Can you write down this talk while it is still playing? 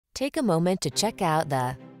Take a moment to check out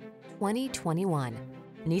the 2021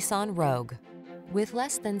 Nissan Rogue. With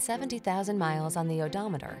less than 70,000 miles on the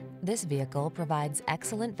odometer, this vehicle provides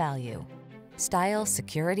excellent value. Style,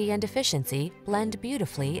 security, and efficiency blend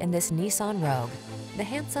beautifully in this Nissan Rogue, the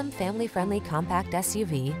handsome, family-friendly compact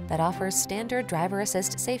SUV that offers standard driver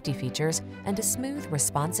assist safety features and a smooth,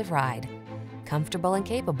 responsive ride. Comfortable and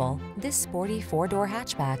capable, this sporty four-door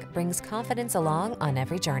hatchback brings confidence along on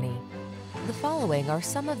every journey. The following are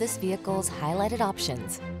some of this vehicle's highlighted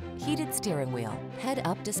options: heated steering wheel,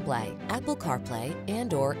 head-up display, Apple CarPlay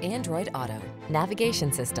and/or Android Auto,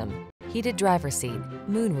 navigation system, heated driver's seat,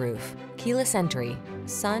 moonroof, keyless entry,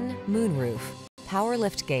 sun, moonroof, power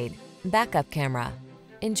liftgate, backup camera.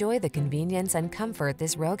 Enjoy the convenience and comfort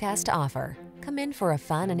this Rogue has to offer. Come in for a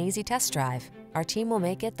fun and easy test drive. Our team will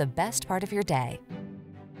make it the best part of your day.